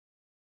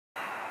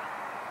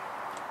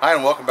Hi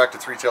and welcome back to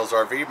Three Tails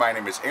RV. My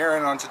name is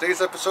Aaron. On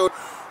today's episode,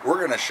 we're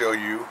going to show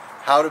you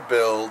how to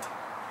build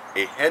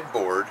a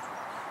headboard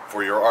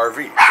for your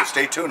RV. So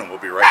stay tuned and we'll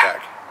be right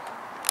back.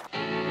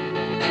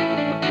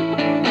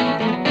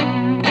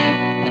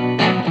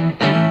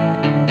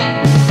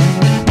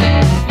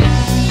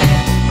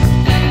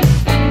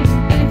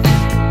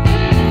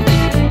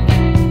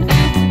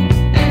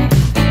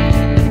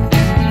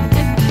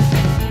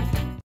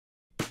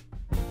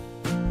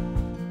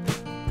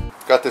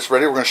 Got this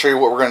ready. We're going to show you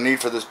what we're going to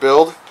need for this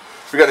build.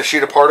 We got a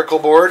sheet of particle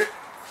board.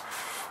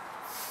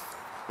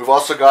 We've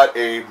also got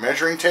a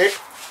measuring tape,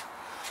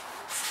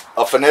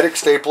 a phonetic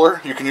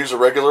stapler. You can use a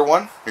regular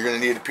one. You're going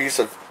to need a piece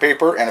of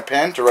paper and a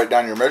pen to write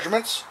down your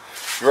measurements.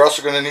 You're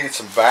also going to need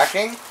some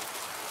backing,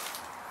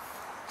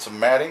 some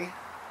matting,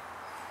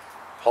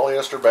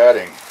 polyester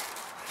batting,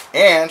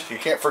 and you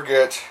can't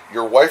forget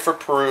your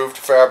wife-approved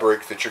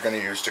fabric that you're going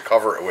to use to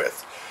cover it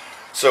with.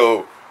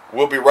 So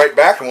we'll be right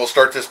back and we'll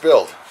start this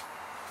build.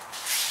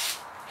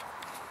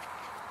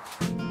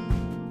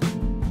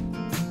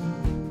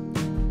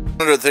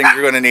 One of the things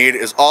you're going to need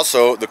is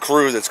also the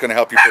crew that's going to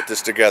help you put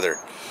this together.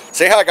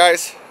 Say hi,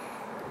 guys.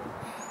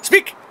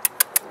 Speak.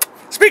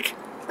 Speak.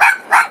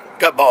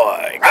 Good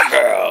boy. Good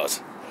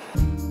girls.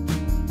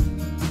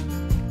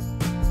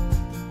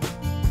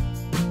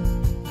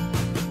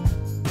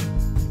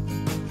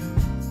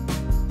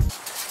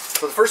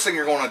 So the first thing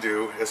you're going to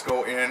do is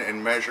go in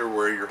and measure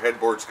where your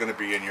headboard's going to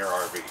be in your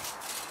RV.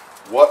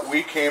 What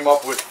we came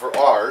up with for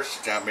ours,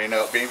 that may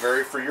not be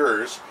very for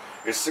yours,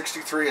 is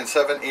 63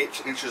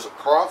 7/8 inches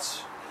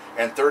across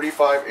and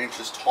 35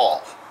 inches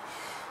tall.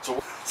 So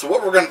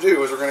what we're going to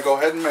do is we're going to go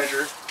ahead and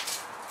measure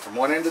from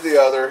one end to the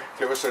other,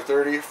 give us our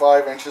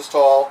 35 inches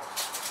tall,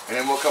 and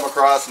then we'll come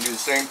across and do the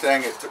same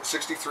thing at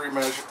 63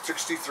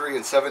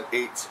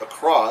 7/8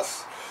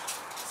 across,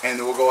 and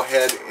then we'll go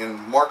ahead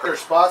and mark our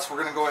spots. We're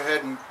going to go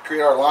ahead and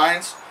create our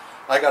lines.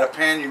 I got a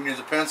pen, you can use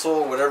a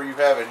pencil, whatever you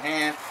have at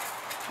hand.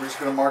 We're just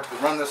going to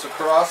run this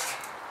across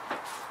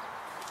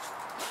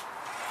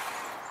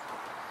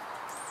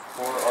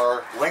for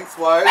our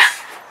lengthwise,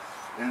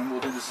 and we'll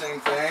do the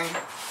same thing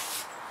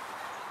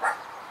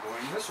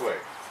going this way,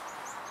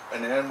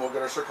 and then we'll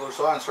get our circular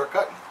saw and start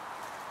cutting.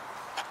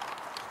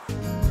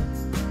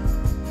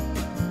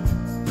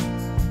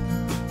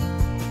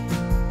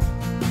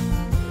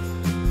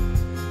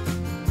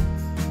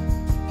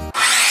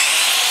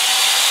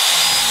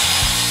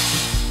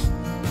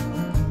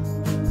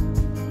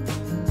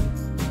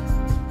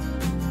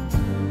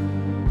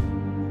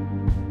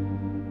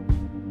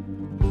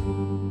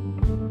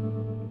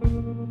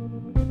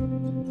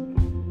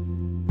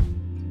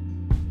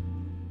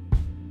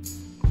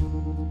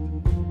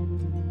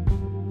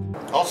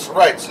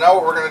 Alright, so now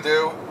what we're going to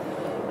do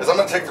is I'm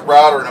going to take the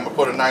router and I'm going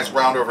to put a nice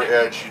round over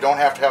edge. You don't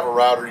have to have a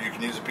router, you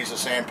can use a piece of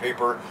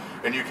sandpaper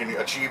and you can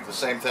achieve the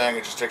same thing.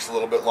 It just takes a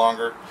little bit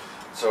longer.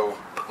 So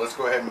let's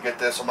go ahead and get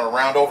this. I'm going to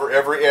round over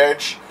every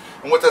edge,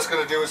 and what that's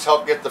going to do is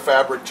help get the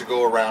fabric to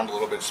go around a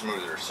little bit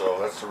smoother. So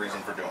that's the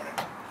reason for doing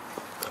it.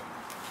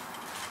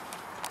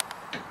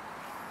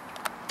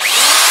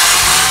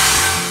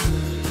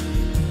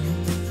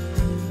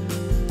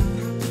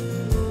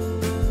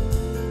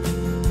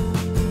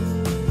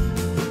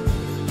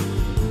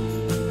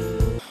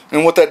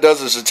 And what that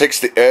does is it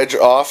takes the edge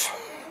off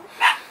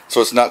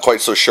so it's not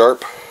quite so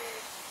sharp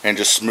and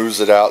just smooths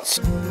it out.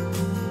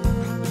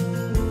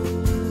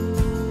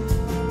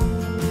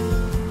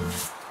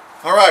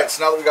 Alright,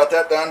 so now that we got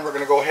that done, we're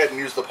going to go ahead and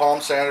use the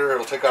palm sander.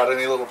 It'll take out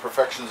any little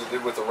imperfections it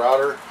did with the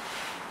router.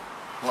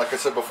 And like I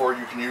said before,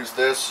 you can use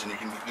this and you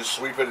can just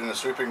sweep it in a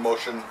sweeping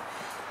motion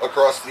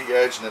across the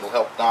edge and it'll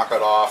help knock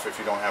it off if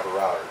you don't have a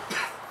router.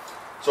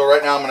 So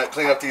right now I'm going to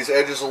clean up these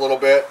edges a little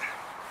bit,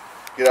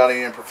 get out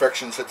any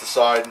imperfections, hit the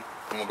side,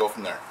 and we'll go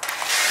from there.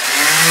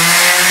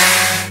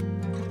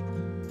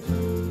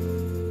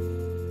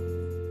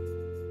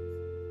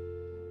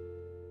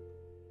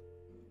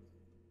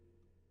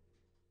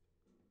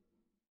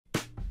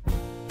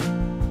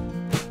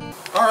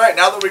 Alright,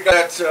 now that we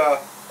got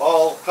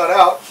all cut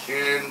out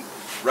and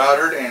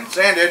routered and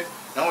sanded,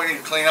 now we need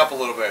to clean up a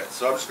little bit.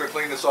 So I'm just going to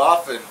clean this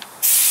off and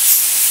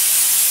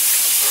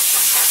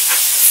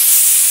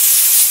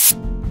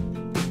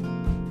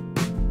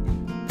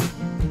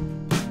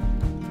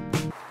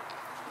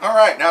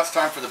alright, now it's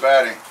time for the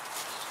batting.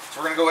 So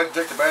we're going to go ahead and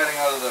take the batting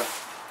out of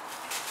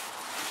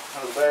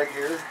the bag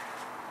here.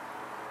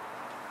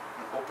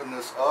 And open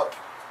this up.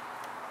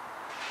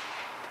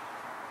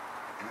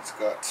 And it's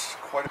got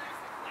quite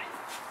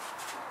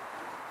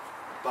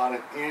about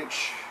an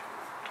inch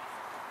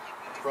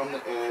from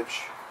the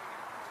edge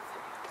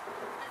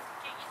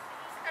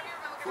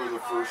for the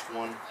first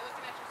one.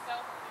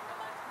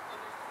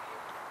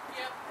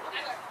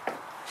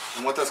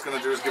 And what that's going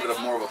to do is give it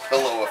more of a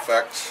pillow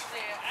effect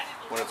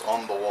when it's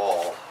on the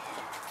wall.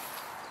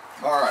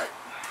 Alright,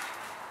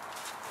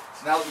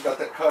 so now that we got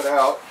that cut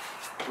out,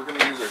 we're going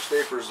to use our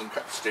staplers and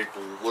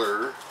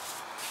stapler,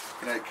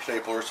 kinetic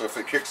stapler, so if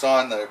it kicks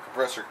on, the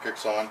compressor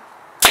kicks on.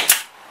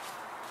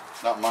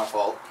 Not my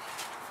fault.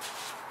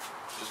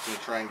 Just going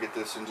to try and get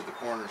this into the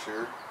corners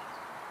here.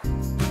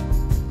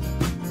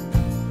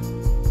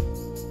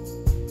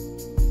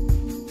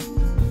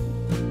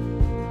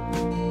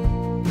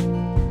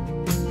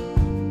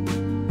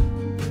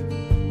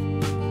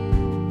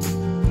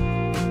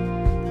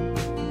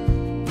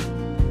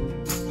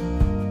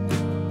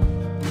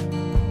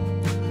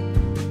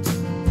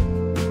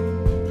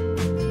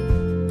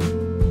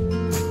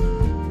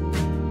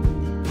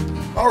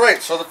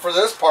 Alright, so for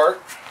this part,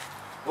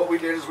 what we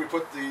did is we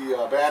put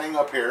the batting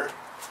up here.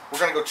 We're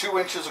going to go 2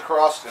 inches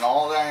across in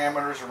all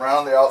diameters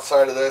around the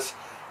outside of this,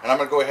 and I'm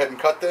going to go ahead and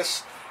cut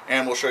this,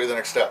 and we'll show you the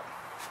next step.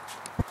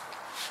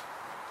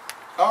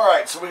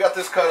 Alright, so we got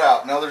this cut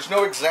out. Now there's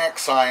no exact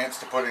science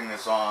to putting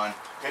this on.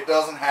 It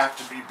doesn't have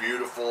to be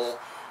beautiful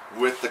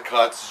with the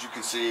cuts. As you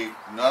can see,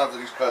 none of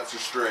these cuts are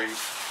straight.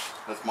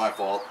 That's my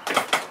fault.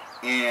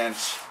 And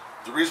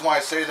the reason why I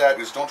say that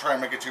is don't try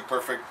and make it too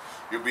perfect.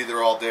 You'll be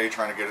there all day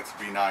trying to get it to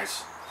be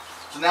nice.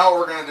 So now what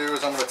we're going to do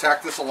is I'm going to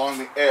tack this along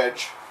the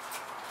edge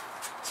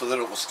so that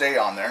it will stay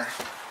on there.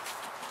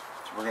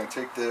 So we're going to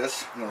take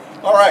this.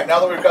 Alright, now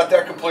that we've got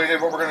that completed,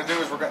 what we're going to do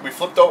is we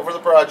flipped over the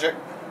project,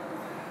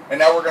 and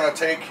now we're going to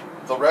take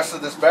the rest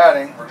of this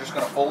batting, we're just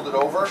going to fold it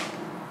over,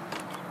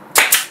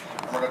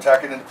 and we're going to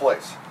tack it into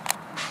place.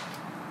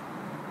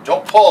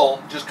 Don't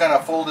pull, just kind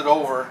of fold it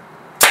over.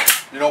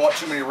 You don't want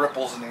too many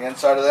ripples in the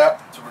inside of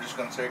that, so we're just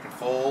going to take and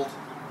fold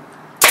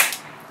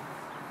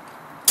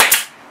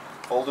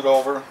it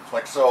over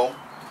like so.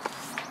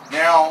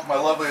 Now my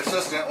lovely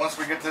assistant, once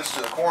we get this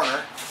to the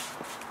corner,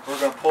 we're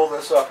going to pull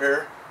this up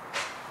here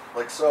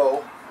like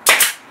so.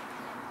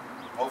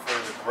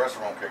 Hopefully the compressor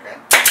won't kick in.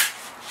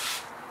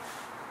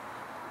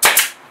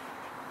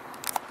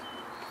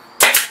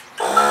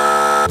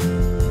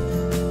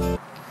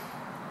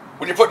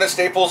 When you're putting the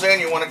staples in,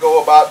 you want to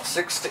go about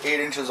 6 to 8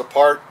 inches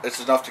apart. It's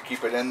enough to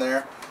keep it in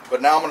there.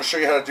 But now I'm going to show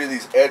you how to do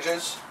these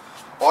edges.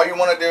 All you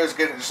want to do is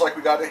get it just like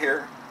we got it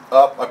here.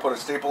 Up, I put a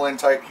staple in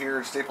tight here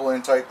and staple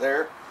in tight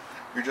there.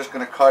 You're just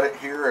going to cut it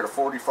here at a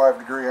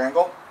 45-degree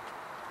angle.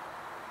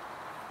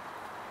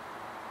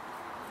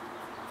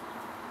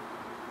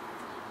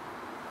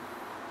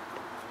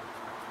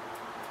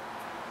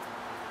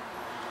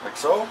 Like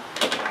so.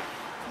 I'm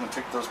going to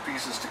take those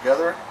pieces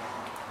together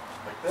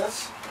like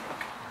this.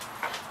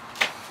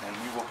 And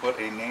we will put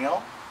a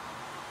nail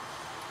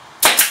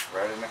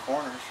right in the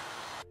corners.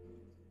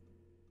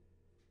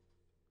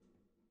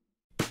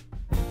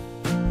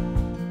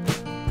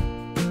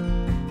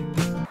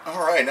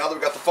 Alright, now that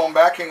we've got the foam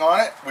backing on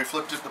it, we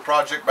flipped the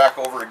project back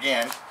over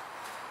again.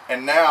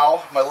 And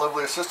now my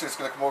lovely assistant is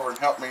going to come over and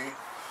help me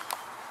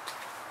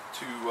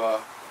to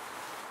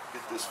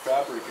get this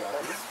fabric out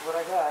here. That's what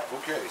I got.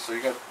 Okay, so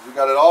we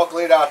got it all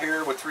laid out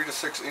here with 3 to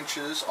 6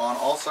 inches on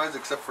all sides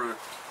except for,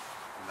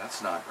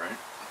 that's not right.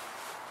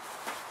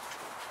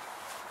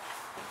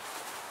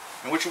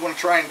 And what you want to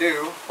try and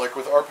do, like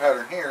with our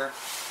pattern here,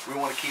 we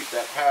want to keep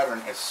that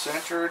pattern as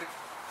centered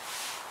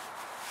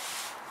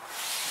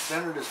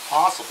as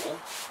possible,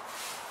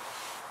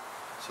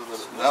 so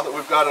that now that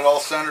we've got it all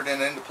centered and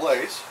into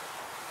place,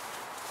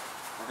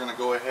 we're going to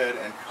go ahead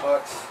and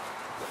cut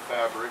the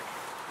fabric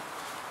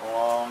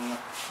along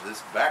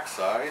this back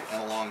side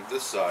and along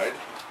this side,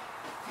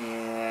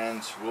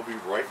 and we'll be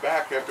right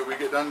back after we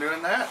get done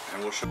doing that,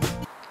 and we'll show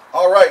you.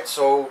 Alright,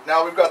 so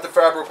now we've got the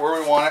fabric where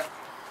we want it.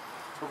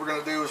 What we're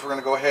going to do is we're going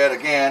to go ahead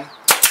again,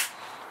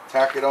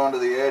 tack it onto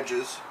the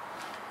edges,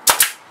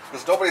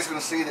 because nobody's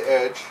going to see the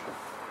edge.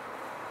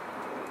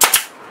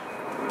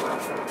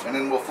 And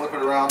then we'll flip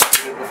it around like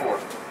we did before.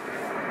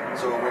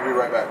 So we'll be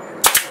right back.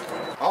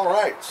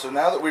 Alright, so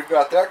now that we've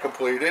got that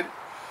completed,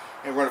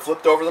 and we're going to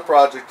flip over the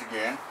project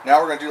again.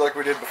 Now we're going to do like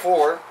we did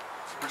before.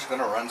 We're just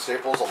going to run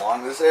staples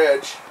along this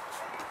edge.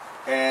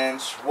 And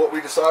what we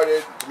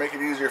decided to make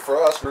it easier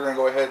for us, we're going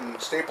to go ahead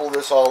and staple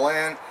this all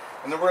in.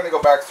 And then we're going to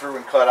go back through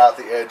and cut out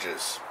the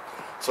edges.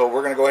 So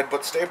we're going to go ahead and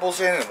put staples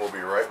in, and we'll be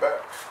right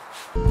back.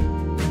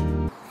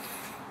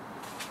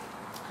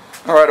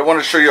 Alright, I want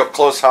to show you up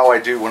close how I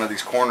do one of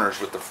these corners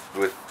with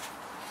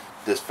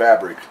this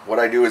fabric. What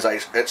I do is I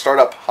start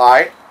up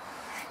high,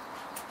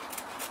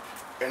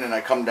 and then I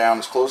come down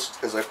as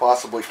close as I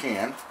possibly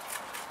can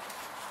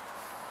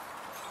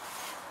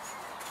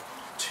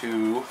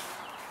to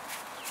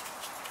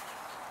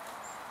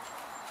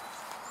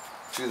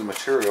the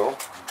material.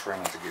 I'm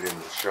trying not to get into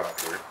the shot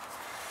here.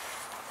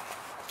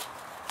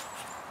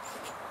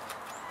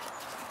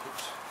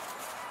 Oops.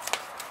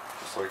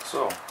 Just like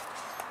so.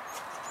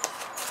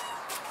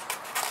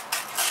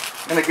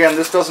 And again,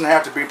 this doesn't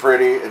have to be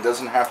pretty, it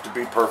doesn't have to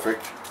be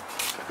perfect,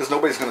 because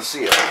nobody's going to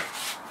see it.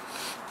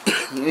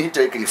 You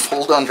take and you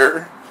fold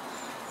under,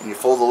 and you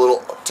fold the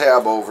little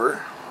tab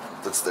over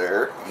that's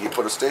there, and you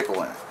put a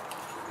staple in it.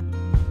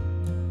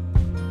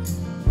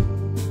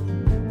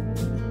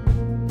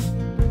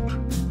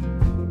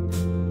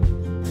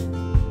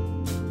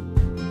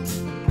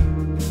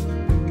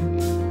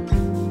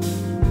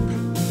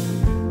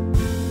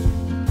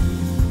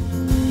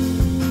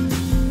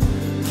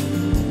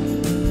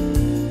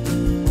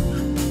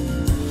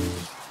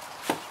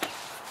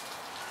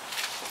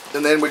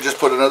 And then we just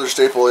put another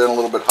staple in a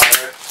little bit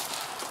higher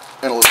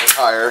and a little bit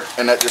higher,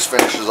 and that just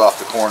finishes off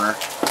the corner.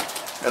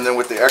 And then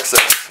with the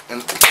excess, and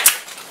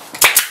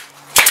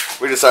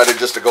we decided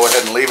just to go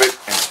ahead and leave it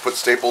and put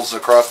staples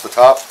across the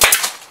top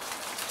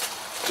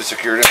to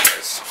secure it in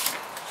place.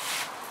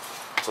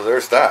 So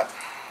there's that.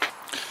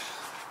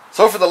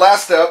 So for the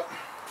last step,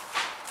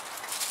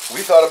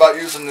 we thought about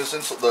using this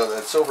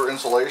the silver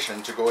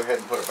insulation to go ahead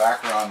and put a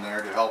backer on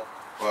there to help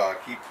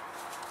keep